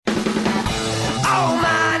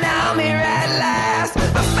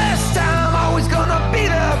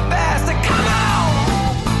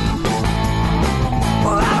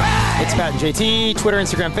JT, Twitter,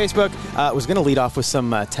 Instagram, Facebook. Was going to lead off with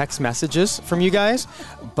some text messages from you guys,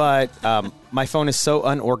 but my phone is so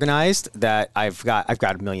unorganized that I've got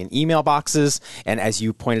a million email boxes, and as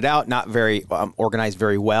you pointed out, not very organized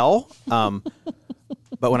very well.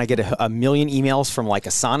 But when I get a million emails from like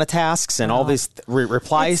Asana tasks and all these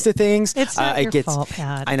replies to things, it's not your fault,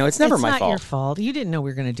 Pat. I know it's never my fault. It's not your fault. You didn't know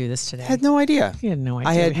we were going to do this today. I had no idea. You had no idea.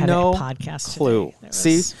 I had we had no a podcast clue.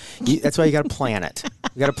 See, that's why you got to plan it.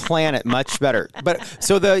 You got to plan it much better. But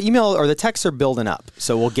so the email or the texts are building up.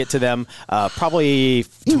 So we'll get to them probably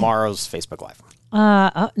tomorrow's Facebook Live.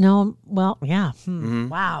 No. Well, yeah.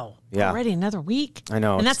 Wow. Yeah. Already another week. I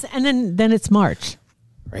know. And then it's March.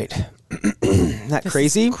 Right. Isn't that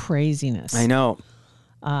crazy? Craziness. I know.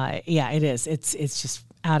 Yeah, it is. It's just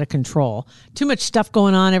out of control. Too much stuff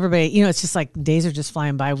going on. Everybody, it's just like days are just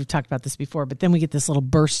flying by. We've talked about this before, but then we get this little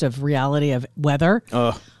burst of reality of weather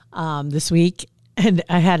this week. And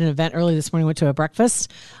I had an event early this morning, went to a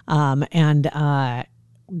breakfast and got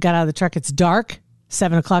out of the truck. It's dark,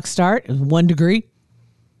 7:00 start, it was 1 degree.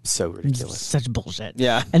 So ridiculous. Such bullshit.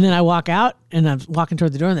 Yeah. And then I walk out and I'm walking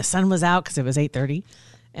toward the door and the sun was out because it was 8:30.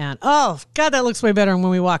 And oh God, that looks way better. And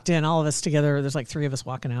when we walked in, all of us together, there's like 3 of us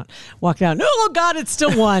walking out. Oh God, it's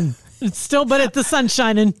still 1. It's still, but the sun's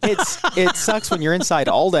shining. It sucks when you're inside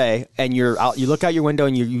all day and you're out. You look out your window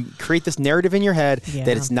and you create this narrative in your head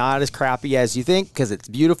that it's not as crappy as you think because it's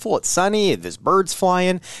beautiful, it's sunny, there's birds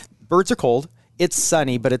flying. Birds are cold. It's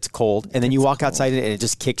sunny, but it's cold. And then you walk outside and it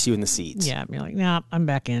just kicks you in the seats. Yeah, you're like, nah, I'm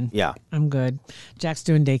back in. Yeah, I'm good. Jack's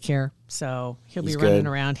doing daycare, so he'll be running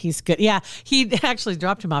around. He's good. Yeah, he actually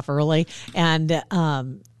dropped him off early, and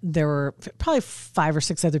there were probably 5 or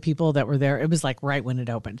 6 other people that were there. It was like right when it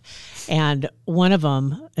opened, and one of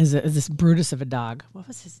them is this Brutus of a dog. What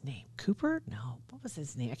was his name? Cooper? No, what was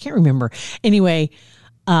his name? I can't remember. Anyway.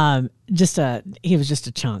 He was just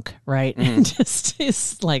a chunk, right? And just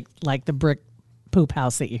it's like the brick poop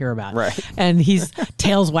house that you hear about. Right. And he's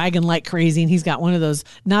tail's wagging like crazy. And he's got one of those,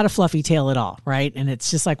 not a fluffy tail at all. Right. And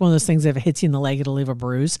it's just like one of those things that if it hits you in the leg, it'll leave a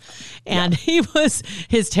bruise. And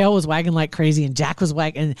his tail was wagging like crazy and Jack was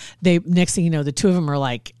wagging. And next thing you know, the two of them are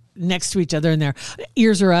like next to each other and their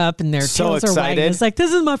ears are up and their tails are wagging. It's like,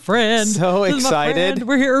 this is my friend. So excited.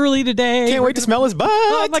 We're here early today. Can't wait to smell his butt.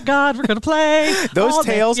 Oh my God, we're going to play. Those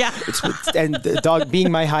tails. Yeah. And the dog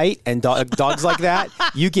being my height and dogs like that,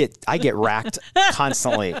 I get racked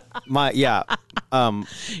constantly.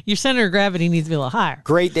 Your center of gravity needs to be a little higher.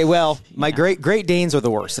 Great Dane. Well, my Great Danes are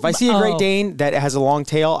the worst. If I see a Great Dane that has a long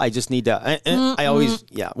tail, I just need to, I always,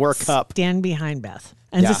 wear a cup. Stand behind Beth.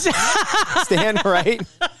 And stand right,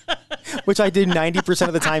 which I do 90%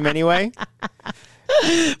 of the time anyway.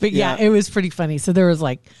 But it was pretty funny. So there was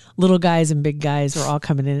like little guys and big guys were all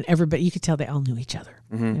coming in, and everybody, you could tell they all knew each other.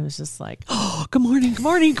 Mm-hmm. It was just like, oh, good morning, good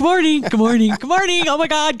morning, good morning, good morning, good morning. Oh my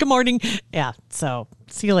God, good morning. Yeah. So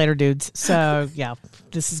see you later, dudes. So yeah,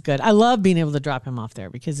 this is good. I love being able to drop him off there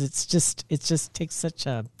because it just takes such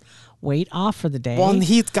a weight off for the day. Well, and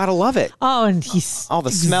he's got to love it. Oh, and he's all the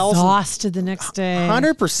smells, exhausted the next day.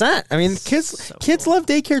 100%. I mean, kids love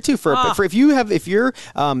daycare too. For if you're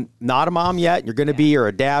not a mom yet, you're going to be or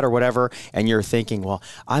a dad or whatever, and you're thinking, well,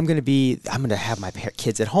 I'm going to have my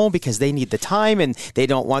kids at home because they need the time and they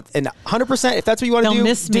don't want. And 100%, if that's what you want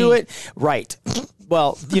to do it. Right.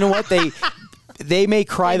 Well, you know what They may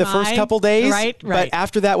cry the first couple days, right. But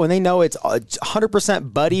after that, when they know it's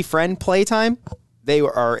 100% buddy friend playtime, they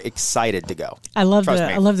are excited to go. I love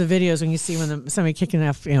the videos when you see somebody kicking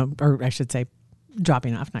off, or I should say,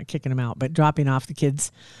 dropping off, not kicking them out, but dropping off the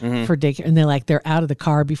kids for daycare, and they're out of the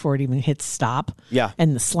car before it even hits stop. Yeah,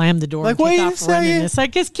 and slam the door and kick off running. It's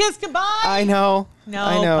like, kiss goodbye. I know. No.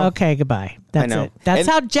 I know. Okay, goodbye. That's it. That's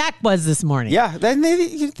how Jack was this morning. Yeah, then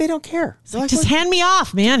they don't care. Like, just hand me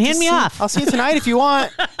off, man. Hand me off. I'll see you tonight if you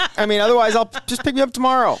want. I mean, otherwise I'll just pick you up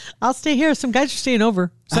tomorrow. I'll stay here. Some guys are staying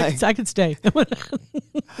over. So I could stay.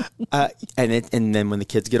 And then when the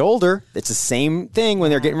kids get older, it's the same thing.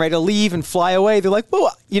 When they're getting ready to leave and fly away, they're like,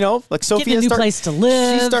 well, like Sophia's a new place to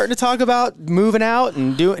live. She's starting to talk about moving out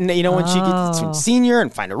and doing, when she gets to senior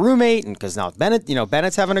and find a roommate, and because now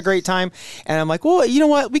Bennett's having a great time, and I'm like, well, you know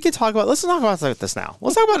what? Let's talk about this now.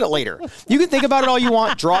 Let's talk about it later. You can think about it all you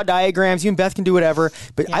want, draw diagrams. You and Beth can do whatever,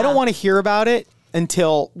 but I don't want to hear about it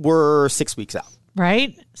until we're 6 weeks out.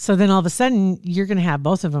 Right? So then all of a sudden, you're going to have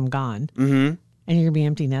both of them gone. Mm-hmm. And you're going to be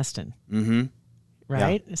empty nesting. Mm-hmm.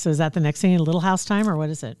 Right? Yeah. So is that the next thing? Little house time, or what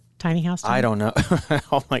is it? Tiny house time? I don't know.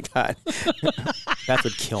 Oh, my God. That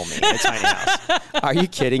would kill me in a tiny house. Are you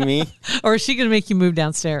kidding me? Or is she going to make you move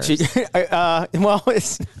downstairs? Or is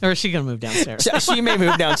she going to move downstairs? She may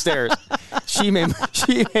move downstairs. she may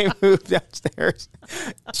move downstairs.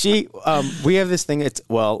 We have this thing.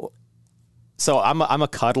 So I'm a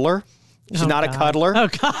cuddler. She's not God. a cuddler. Oh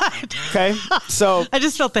God. Okay. So I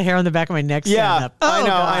just felt the hair on the back of my neck stand up. I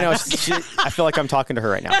know. I feel like I'm talking to her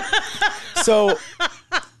right now. So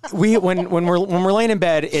when we're laying in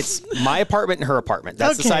bed, it's my apartment and her apartment.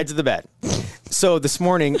 That's the sides of the bed. So this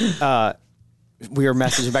morning, we were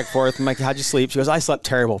messaging back and forth. I'm like, "How'd you sleep?" She goes, "I slept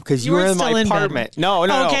terrible because you were in my apartment." No.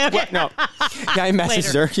 Okay. No. Yeah, I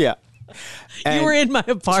messaged her. Yeah. And you were in my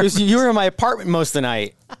apartment. You were in my apartment most of the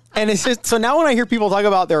night. And it's just, so now when I hear people talk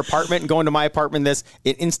about their apartment and going to my apartment,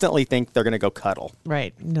 it instantly think they're going to go cuddle.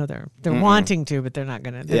 Right. No, they're wanting to, but they're not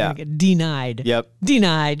going to. They're going to get denied. Yep.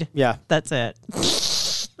 Denied. Yeah. That's it.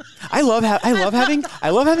 I love having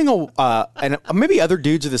and maybe other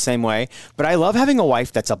dudes are the same way, but I love having a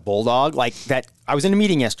wife that's a bulldog like that. I was in a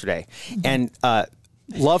meeting yesterday and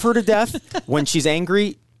love her to death. When she's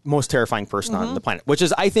angry, most terrifying person on the planet, which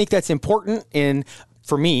is, I think that's important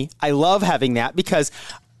for me. I love having that because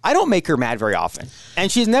I don't make her mad very often.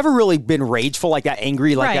 And she's never really been rageful like that,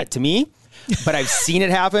 angry like that to me. But I've seen it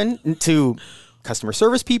happen to customer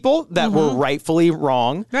service people that were rightfully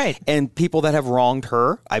wrong. Right. And people that have wronged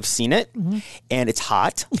her. I've seen it. And it's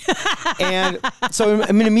hot. And so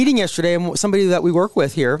I'm in a meeting yesterday, and somebody that we work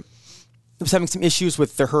with here was having some issues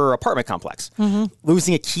with her apartment complex.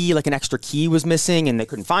 Losing a key, like an extra key was missing, and they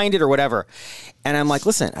couldn't find it or whatever. And I'm like,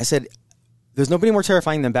 listen, I said, there's nobody more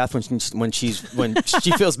terrifying than Beth when she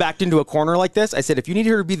feels backed into a corner like this. I said, if you need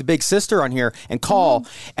her to be the big sister on here and call.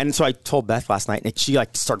 And so I told Beth last night, and she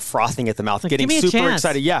started frothing at the mouth, getting super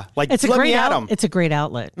excited. Yeah. Like, it's let me at him. It's a great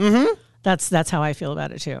outlet. That's how I feel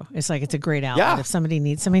about it too. It's like, it's a great outlet. Yeah. If somebody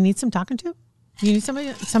needs some talking to, you need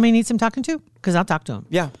somebody needs some talking to, because I'll talk to them.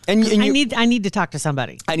 Yeah. And I need to talk to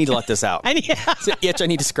somebody. I need to let this out. It's an itch I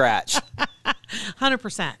need to scratch.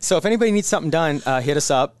 100%. So if anybody needs something done, hit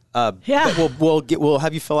us up. We'll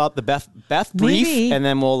have you fill out the Beth brief. Maybe. And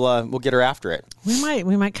then we'll get her after it. We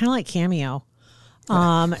might kind of like Cameo.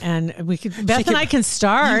 And we could, Beth and I can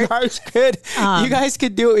start. You guys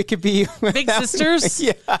could do it. It could be Big Sisters.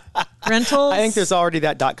 Rentals. I think there's already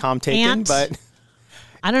that .com taken, but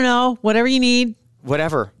I don't know. Whatever you need.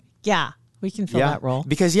 Whatever. Yeah. We can fill that role.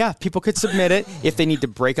 Because, people could submit it if they need to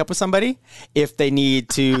break up with somebody, if they need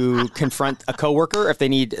to confront a coworker, if they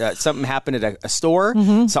need something happen at a store,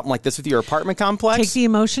 something like this with your apartment complex. Take the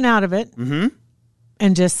emotion out of it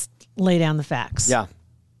and just lay down the facts. Yeah.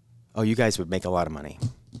 Oh, you guys would make a lot of money.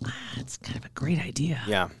 That's kind of a great idea.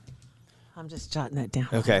 Yeah. I'm just jotting that down.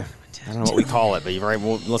 Okay. I don't know what we call it, but you're right.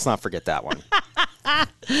 Well, let's not forget that one.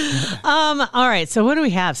 All right. So what do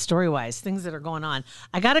we have story-wise? Things that are going on.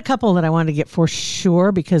 I got a couple that I wanted to get for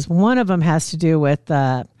sure, because one of them has to do with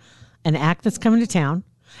an act that's coming to town.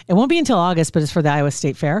 It won't be until August, but it's for the Iowa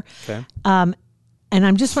State Fair. Okay. And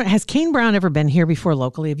I'm just wondering, has Kane Brown ever been here before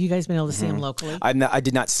locally? Have you guys been able to see him locally? I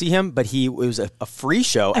did not see him, but it was a free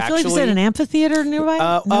show. I feel like it's at an amphitheater nearby.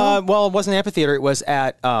 No? Well, it wasn't an amphitheater. It was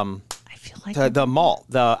at I feel like the mall,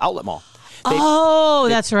 the outlet mall.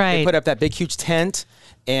 That's right. They put up that big, huge tent,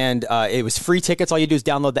 and it was free tickets. All you do is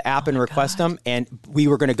download the app and request them. And we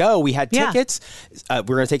were going to go. We had tickets. We were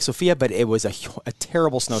going to take Sophia, but it was a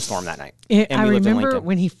terrible snowstorm that night. I remember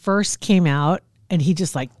when he first came out, and he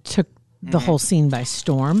just took the whole scene by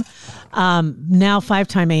storm. Now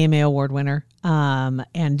 5-time AMA award winner,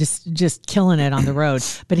 and just killing it on the road.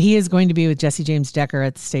 But he is going to be with Jesse James Decker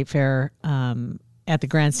at the State Fair at the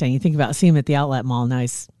grandstand. You think about seeing him at the outlet mall. Now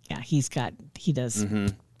he does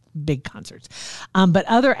big concerts. But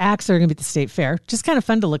other acts are going to be at the State Fair. Just kind of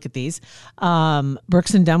fun to look at these.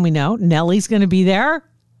 Brooks and Dunn, we know. Nellie's going to be there.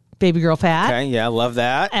 Baby Girl Pat. Okay, yeah, love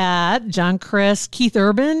that. John Chris, Keith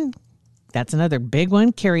Urban. That's another big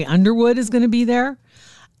one. Carrie Underwood is going to be there.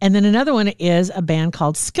 And then another one is a band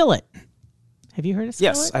called Skillet. Have you heard of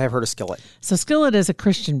Skillet? Yes, I have heard of Skillet. So Skillet is a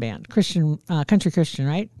Christian band, country Christian,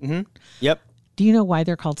 right? Mm-hmm. Yep. Do you know why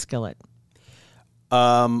they're called Skillet?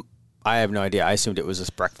 I have no idea. I assumed it was this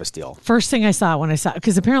breakfast deal. First thing I saw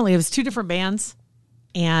because apparently it was two different bands,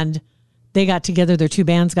 and they got together. Their two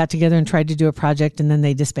bands got together and tried to do a project, and then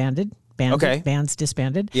they disbanded. Bands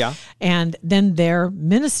disbanded. Yeah. And then their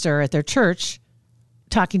minister at their church,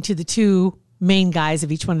 talking to the two main guys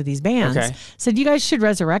of each one of these bands, said, you guys should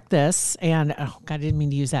resurrect this. And, God, I didn't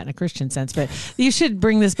mean to use that in a Christian sense, but you should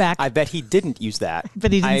bring this back. I bet he didn't use that.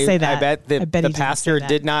 But he didn't say that. I bet the pastor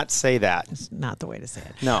did not say that. It's not the way to say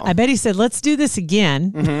it. No. I bet he said, let's do this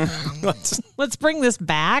again. Let's bring this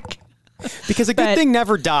back. Because a good thing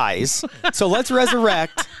never dies. So let's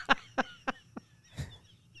resurrect.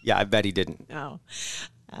 Yeah, I bet he didn't. No.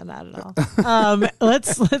 Not at all.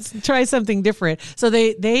 Let's try something different. So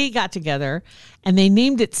they got together and they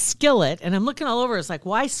named it Skillet. And I'm looking all over. It's like,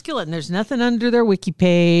 why Skillet? And there's nothing under their wiki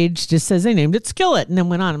page. Just says they named it Skillet. And then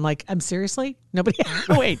went on. I'm like, I'm seriously? Nobody.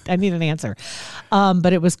 Wait, I need an answer.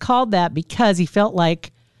 But it was called that because he felt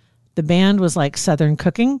like the band was like Southern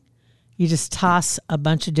cooking. You just toss a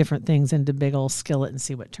bunch of different things into big old skillet and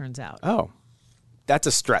see what turns out. Oh, that's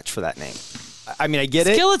a stretch for that name. I mean, I get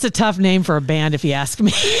it. Skillet's a tough name for a band, if you ask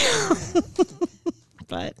me.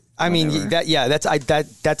 But I mean,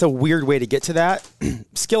 that's a weird way to get to that.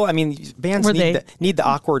 Skillet. I mean, bands need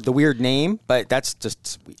the weird name, but that's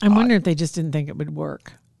just. I'm wondering if they just didn't think it would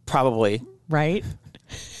work. Probably. Right.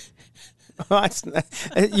 That's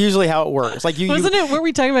usually how it works. Like wasn't it? Were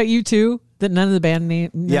we talking about U2? That none of the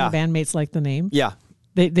bandmates like the name. Yeah.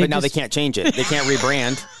 But now they can't change it. They can't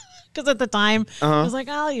rebrand. Because at the time, it was like,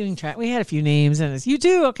 oh, you can try. We had a few names, and it's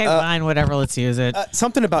U2. Okay, fine, whatever. Let's use it.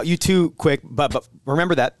 Something about U2 quick, but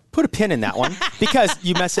remember that. Put a pin in that one because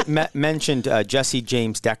you mentioned Jessie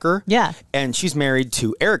James Decker. Yeah, and she's married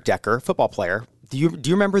to Eric Decker, football player. Do you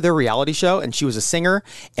remember their reality show? And she was a singer.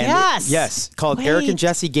 And yes, called Eric and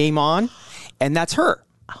Jessie Game On, and that's her.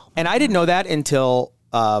 Oh, and I didn't know that until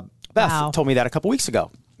Beth told me that a couple weeks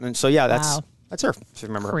ago. And so that's her, if you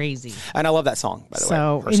remember her. Crazy. And I love that song, by the way.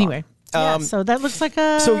 So anyway, so that looks like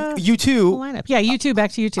a U2 lineup. Yeah, U2,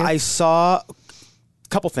 back to U2. I saw a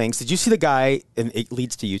couple things. Did you see the guy, and it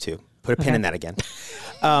leads to U2. Put a pin in that again.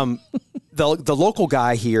 The local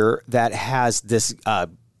guy here that has this,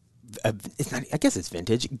 it's not, I guess it's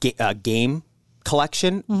vintage, game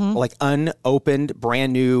collection, like unopened,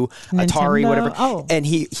 brand new Nintendo? Atari, whatever. Oh. And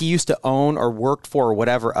he used to own or worked for or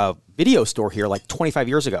whatever a video store here like 25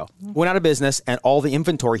 years ago. Went out of business, and all the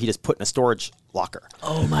inventory he just put in a storage locker.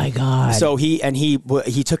 Oh my God. So he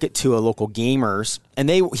took it to a local gamers, and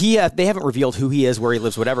they haven't revealed who he is, where he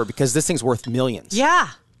lives, whatever, because this thing's worth millions. Yeah.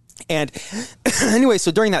 And anyway, so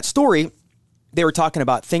during that story, they were talking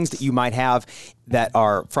about things that you might have that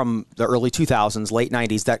are from the early 2000s, late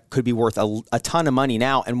 90s that could be worth a ton of money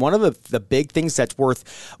now. And one of the big things that's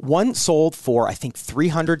worth, one sold for, I think,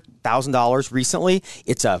 $300,000 recently.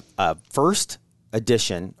 It's a first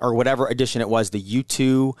edition or whatever edition it was, the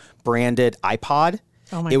U2 branded iPod.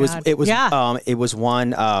 Oh my God. It was one.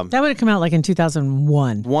 That would have come out like in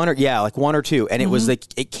 2001. One or two. And it was like,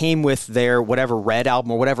 it came with their whatever Red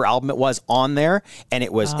album or whatever album it was on there. And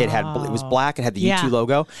it was black. It had the U2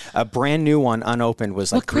 logo. A brand new one unopened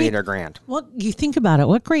was like $300,000. Well, you think about it.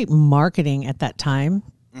 What great marketing at that time,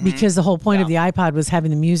 because the whole point of the iPod was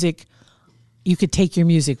having the music. You could take your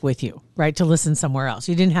music with you, right? To listen somewhere else.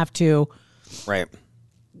 You didn't have to. Right.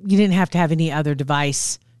 You didn't have to have any other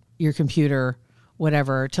device, your computer,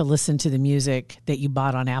 whatever, to listen to the music that you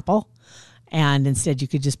bought on Apple. And instead you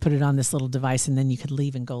could just put it on this little device and then you could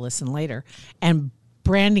leave and go listen later. And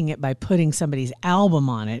branding it by putting somebody's album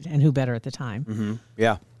on it, and who better at the time.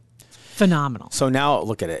 Yeah. Phenomenal. So now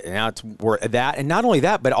look at it. And now it's worth that. And not only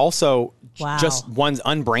that, but also just ones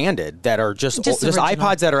unbranded that are just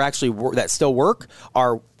iPods that are actually, that still work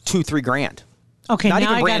are $2,000-$3,000. Okay, not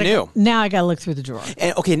even brand new. Now I got to look through the drawer.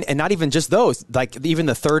 And not even just those. Like even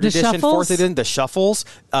the third edition, shuffles? fourth edition, the shuffles,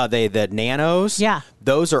 the nanos. Yeah,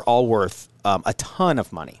 those are all worth a ton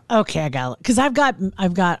of money. Okay, I got it, because I've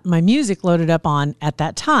got my music loaded up on at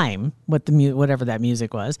that time, whatever that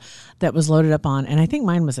music was that was loaded up on, and I think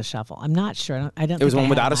mine was a shuffle. I'm not sure. I don't. It was one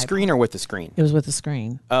without a screen or with a screen. It was with a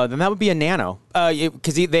screen. Then that would be a nano.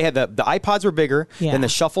 Because they had the iPods were bigger. Yeah. Then the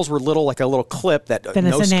shuffles were like a little clip that then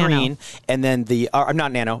no screen. Nano. And then I'm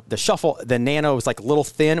not nano. The shuffle, the nano was like a little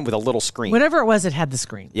thin with a little screen. Whatever it was, it had the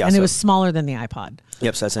screen. Yeah, and it was smaller than the iPod.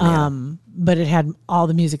 Yep, so that's a nano. But it had all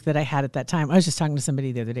the music that I had at that time. I was just talking to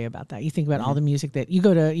somebody the other day about that. You think about all the music that you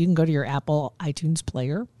can go to your Apple iTunes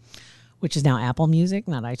player, which is now Apple Music,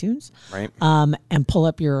 not iTunes. Right. And pull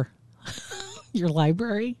up your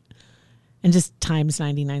library and just times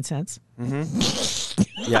 99 cents.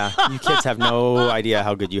 Yeah, you kids have no idea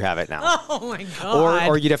how good you have it now. Oh my God.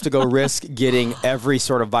 Or you'd have to go risk getting every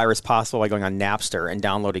sort of virus possible by going on Napster and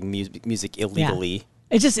downloading music illegally. Yeah.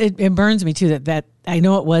 It burns me too that I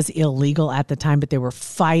know it was illegal at the time, but they were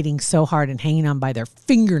fighting so hard and hanging on by their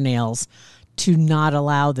fingernails to not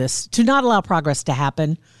allow progress to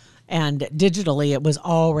happen. And digitally, it was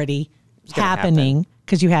already happening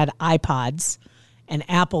because you had iPods, and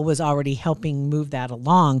Apple was already helping move that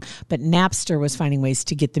along. But Napster was finding ways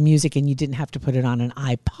to get the music, and you didn't have to put it on an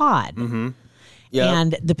iPod. Mm-hmm. Yep.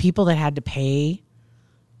 And the people that had to pay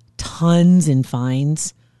tons in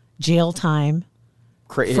fines, jail time.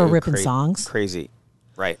 For ripping songs. Crazy.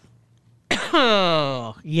 Right.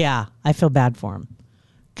 Oh, yeah. I feel bad for him.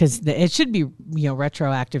 because it should be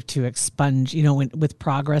retroactive to expunge. With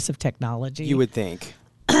progress of technology, you would think.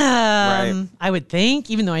 Right. I would think,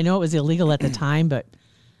 even though I know it was illegal at the time, but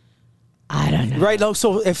I don't know. Right.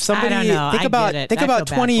 So if somebody think about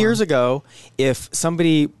 20 years ago, if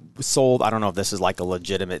somebody sold, I don't know if this is like a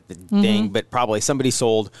legitimate thing, but probably somebody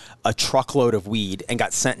sold a truckload of weed and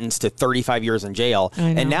got sentenced to 35 years in jail,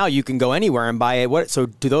 and now you can go anywhere and buy it. So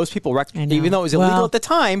do those people, even though it was illegal at the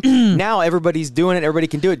time, now everybody's doing it, everybody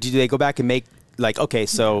can do it. Do they go back and make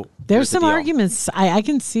so there's some arguments. I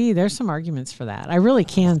can see there's some arguments for that. I really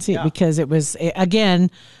can see it because it was, again,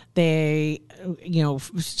 they,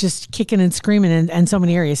 just kicking and screaming, and so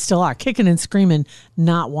many areas still are kicking and screaming,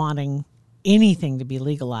 not wanting anything to be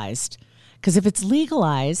legalized. Because if it's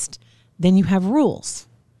legalized, then you have rules.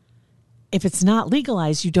 If it's not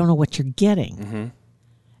legalized, you don't know what you're getting. Mm-hmm.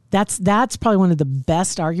 That's probably one of the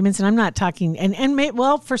best arguments. And I'm not talking,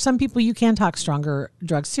 for some people you can talk stronger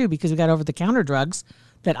drugs too, because we got over-the-counter drugs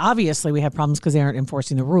that obviously we have problems because they aren't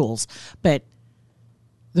enforcing the rules. But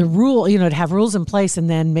the rule, to have rules in place and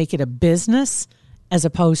then make it a business as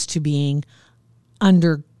opposed to being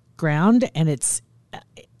underground, and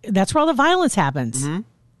that's where all the violence happens. Mm-hmm.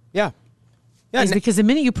 Yeah. Is because the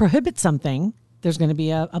minute you prohibit something, there's going to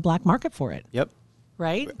be a black market for it. Yep.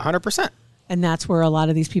 Right? 100%. And that's where a lot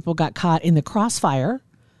of these people got caught in the crossfire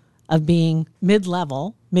of being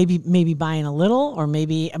mid-level, maybe buying a little, or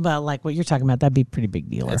maybe, but like what you're talking about, that'd be a pretty big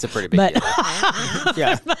deal. That's a pretty big deal.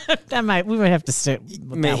 Yeah. We might have to stick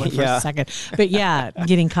with that one for a second. But yeah,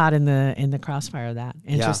 getting caught in the crossfire of that.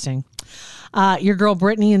 Interesting. Yeah. Your girl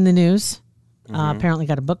Brittany in the news apparently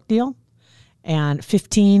got a book deal and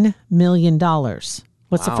 $15 million.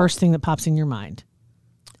 What's the first thing that pops in your mind?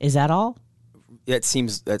 Is that all? That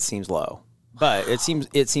seems low. But it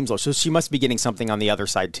seems low. So she must be getting something on the other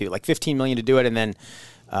side too, like $15 million to do it, and then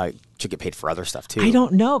she'll get paid for other stuff too. I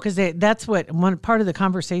don't know, because that's what one part of the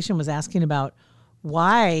conversation was asking about,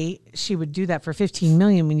 why she would do that for $15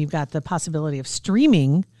 million when you've got the possibility of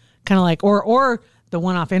streaming, kind of like or the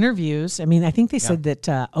one-off interviews. I mean, I think they said that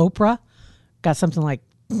Oprah got something like,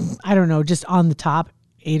 I don't know, just on the top,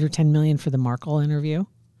 8 or 10 million for the Markle interview.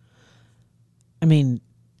 I mean,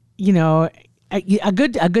 a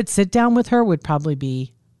good sit down with her would probably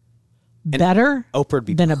be better. Oprah would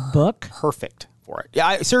be than a book. Perfect for it.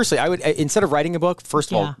 Yeah, seriously, I would, instead of writing a book,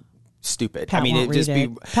 first of all, stupid. Pat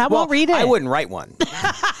won't read it. I wouldn't write one.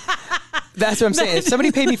 That's what I'm saying. If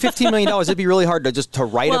somebody paid me $15 million, it'd be really hard to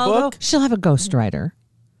write a book. She'll have a ghostwriter,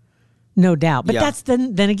 no doubt. But that's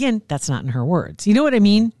then again, that's not in her words. You know what I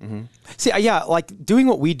mean? Mm-hmm. See, like doing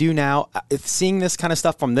what we do now, seeing this kind of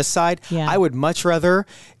stuff from this side, I would much rather,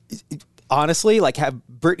 honestly, like have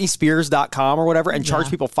BritneySpears.com or whatever and charge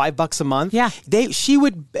people $5 a month. Yeah. She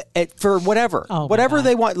would, for whatever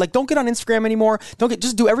they want. Like, don't get on Instagram anymore.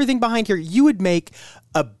 Just do everything behind here. You would make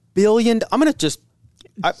 $1 billion. I'm going to just,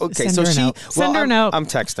 send her a note. I'm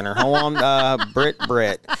texting her. Hold on, Brit.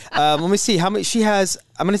 Let me see how many she has.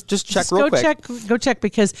 I'm going to just check real quick. Go check,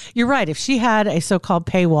 because you're right. If she had a so-called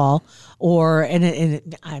paywall,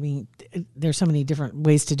 I mean, there's so many different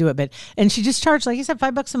ways to do it, and she just charged, like you said,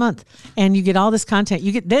 $5 a month, and you get all this content.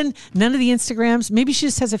 You get then none of the Instagrams. Maybe she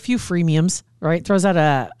just has a few freemiums, right? Throws out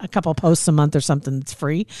a couple posts a month or something that's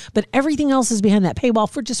free, but everything else is behind that paywall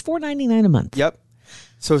for just $4.99 a month. Yep.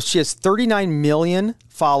 So she has 39 million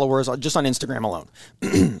followers just on Instagram alone.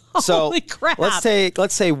 So holy crap. Let's say 1%.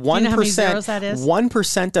 You know how many zeros that is?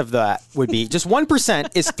 1% of that would be just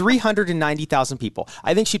 1% is 390,000 people.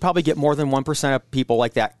 I think she'd probably get more than 1% of people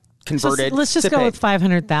like that converted. Let's just go with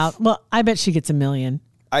 500,000. Well, I bet she gets $1 million.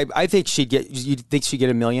 I think she'd get. You think she'd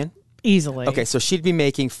get $1 million easily? Okay, so she'd be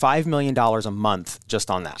making $5 million a month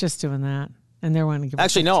just on that. Just doing that. And they're wanting to give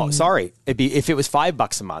actually 15. No, sorry. It'd be if it was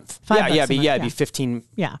 $5 a month. It'd be 15.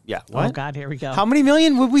 Yeah. What? Oh God, here we go. How many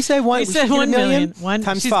million would we say? We said 1 million.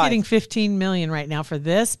 Times she's 5. Getting 15 million right now for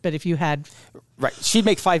this, but if you had, right, she'd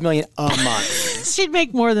make $5 million a month. She'd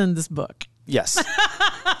make more than this book. Yes.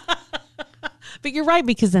 But you're right,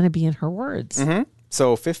 because then it'd be in her words. Mm-hmm.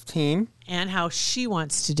 So 15. And how she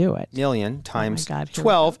wants to do it. Million times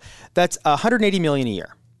 12. That's 180 million a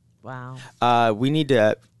year. Wow. We need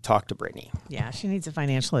to talk to Brittany. Yeah, she needs a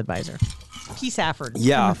financial advisor. P. Safford.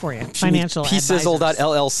 Yeah. Coming for you. Financial advisor.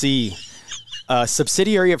 PSizzle.LLC.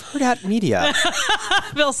 Subsidiary of Hurrdat Media.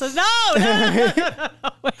 Bill says, no.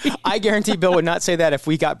 I guarantee Bill would not say that if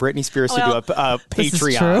we got Britney Spears to do a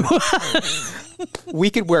Patreon. This is true. We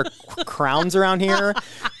could wear crowns around here.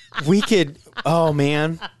 We could, oh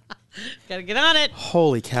man. Gotta get on it.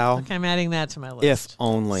 Holy cow. Okay, I'm adding that to my list. If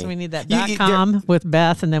only. So we need that .com with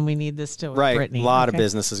Beth, and then we need this too with Brittany. A lot of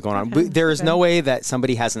businesses going on. Okay. There is no way that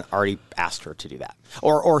somebody hasn't already asked her to do that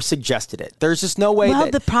or suggested it. There's just no way. Well,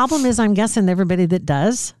 the problem is, I'm guessing everybody that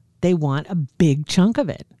does, they want a big chunk of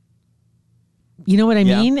it. You know what I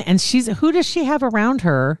mean? And who does she have around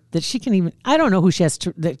her that she can even, I don't know who she has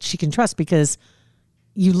that she can trust, because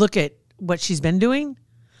you look at what she's been doing,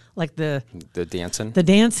 like the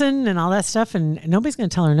dancing and all that stuff, and nobody's going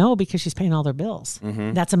to tell her no because she's paying all their bills.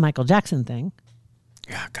 Mm-hmm. That's a Michael Jackson thing.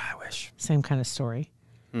 Yeah, God, I wish. Same kind of story.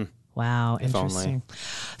 Wow, if interesting. Only.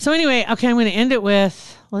 So anyway, okay, I'm going to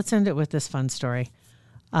let's end it with this fun story.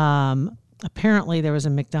 Apparently there was a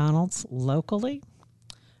McDonald's locally,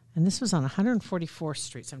 and this was on 144th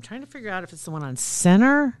Street. So I'm trying to figure out if it's the one on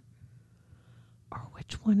Center or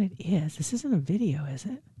which one it is. This isn't a video, is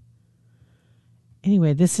it?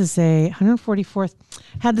 Anyway, this is a 144th.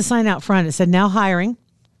 Had the sign out front. It said now hiring.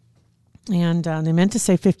 And they meant to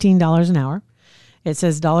say $15 an hour. It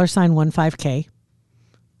says $15K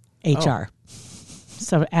HR.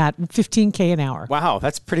 So at $15K an hour. Wow,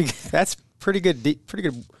 that's pretty good. That's pretty good.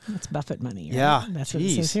 That's Buffett money. Right? Yeah. That's what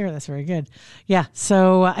it says here. That's very good. Yeah.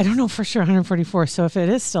 So I don't know for sure 144. So if it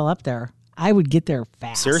is still up there, I would get there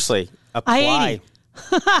fast. Seriously. Apply. I-80.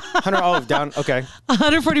 100 down. Okay.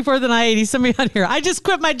 144th and I-80. Somebody on here. I just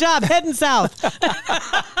quit my job heading south.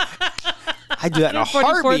 I do that in a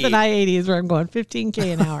heartbeat. 144th and I-80 is where I'm going.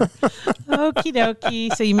 $15K an hour. Okie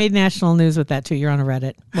dokie. So you made national news with that too. You're on a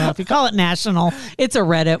Reddit. Well, if you call it national, it's a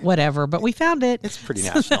Reddit, whatever. But we found it. It's pretty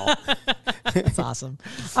national. That's awesome.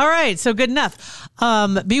 All right. So good enough.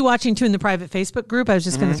 Be watching too in the private Facebook group. I was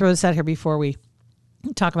just going to throw this out here before we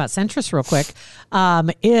talk about Centris real quick.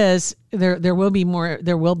 Is there will be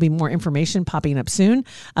more information popping up soon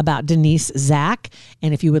about Denise Zach,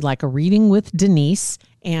 and if you would like a reading with Denise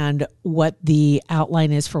and what the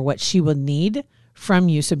outline is for what she will need from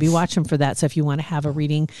you, so be watching for that. So if you want to have a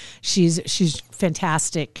reading, she's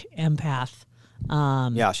fantastic empath.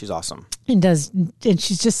 Yeah, she's awesome, and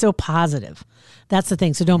she's just so positive. That's the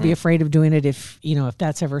thing. So don't be afraid of doing it. If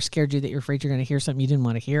that's ever scared you that you're afraid you're going to hear something you didn't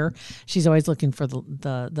want to hear. She's always looking for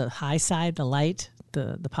the high side, the light,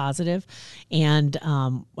 the positive. And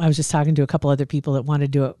I was just talking to a couple other people that want to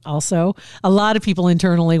do it also. A lot of people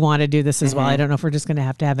internally want to do this as well. I don't know if we're just going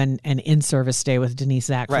to have an in-service day with Denise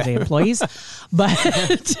Zach for the employees.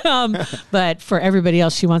 But for everybody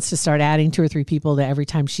else, she wants to start adding 2 or 3 people to every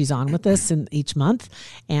time she's on with us in each month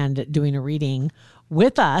and doing a reading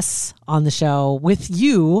with us on the show, with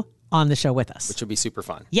you on the show with us. Which would be super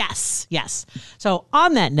fun. Yes. So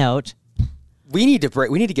on that note, we need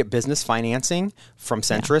to get business financing from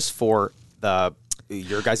Centris for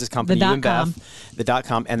your guys' company, you and Beth, the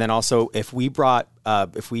 .com, and then also if we get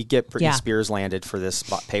Britney Spears landed for this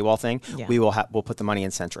paywall thing, we'll put the money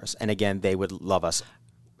in Centris, and again they would love us.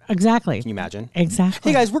 Exactly. Can you imagine?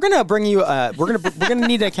 Exactly. Hey guys, we're gonna bring you. We're gonna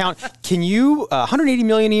need an account. Can you 180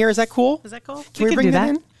 million a year? Is that cool? Is that cool? Can we bring that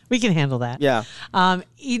in? We can handle that. Yeah.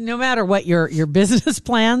 No matter what your business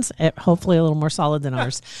plans, hopefully a little more solid than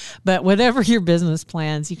ours, but whatever your business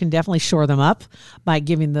plans, you can definitely shore them up by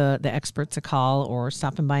giving the experts a call or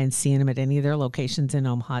stopping by and seeing them at any of their locations in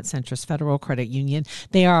Omaha at Centris Federal Credit Union.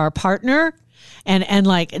 They are our partner, and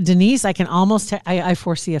like Denise, I can almost I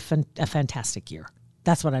foresee a fantastic year.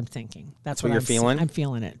 That's what I'm thinking. That's what you're feeling? I'm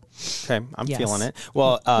feeling it. Okay, I'm feeling it.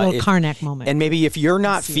 Well, little Karnak moment. And maybe if you're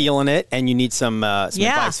not feeling it and you need some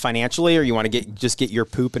advice financially, or you want to get your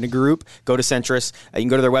poop in a group, go to Centris. You can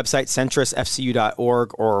go to their website,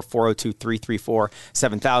 centrisfcu.org, or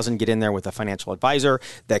 402-334-7000. Get in there with a financial advisor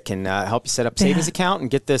that can help you set up savings account and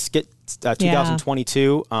get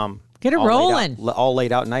 2022. Get it rolling. All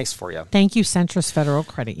laid out nice for you. Thank you, Centris Federal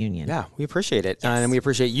Credit Union. Yeah, we appreciate it. And we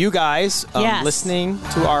appreciate you guys listening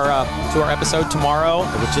to our episode tomorrow,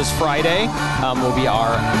 which is Friday. Will be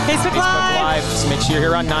our Facebook Live. Just make sure you're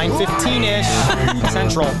here on 9:15-ish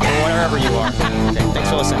Central, or wherever you are. Okay, thanks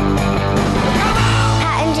for listening.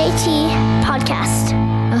 At MJT Podcast,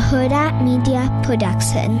 a Huda Media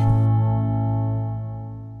Production.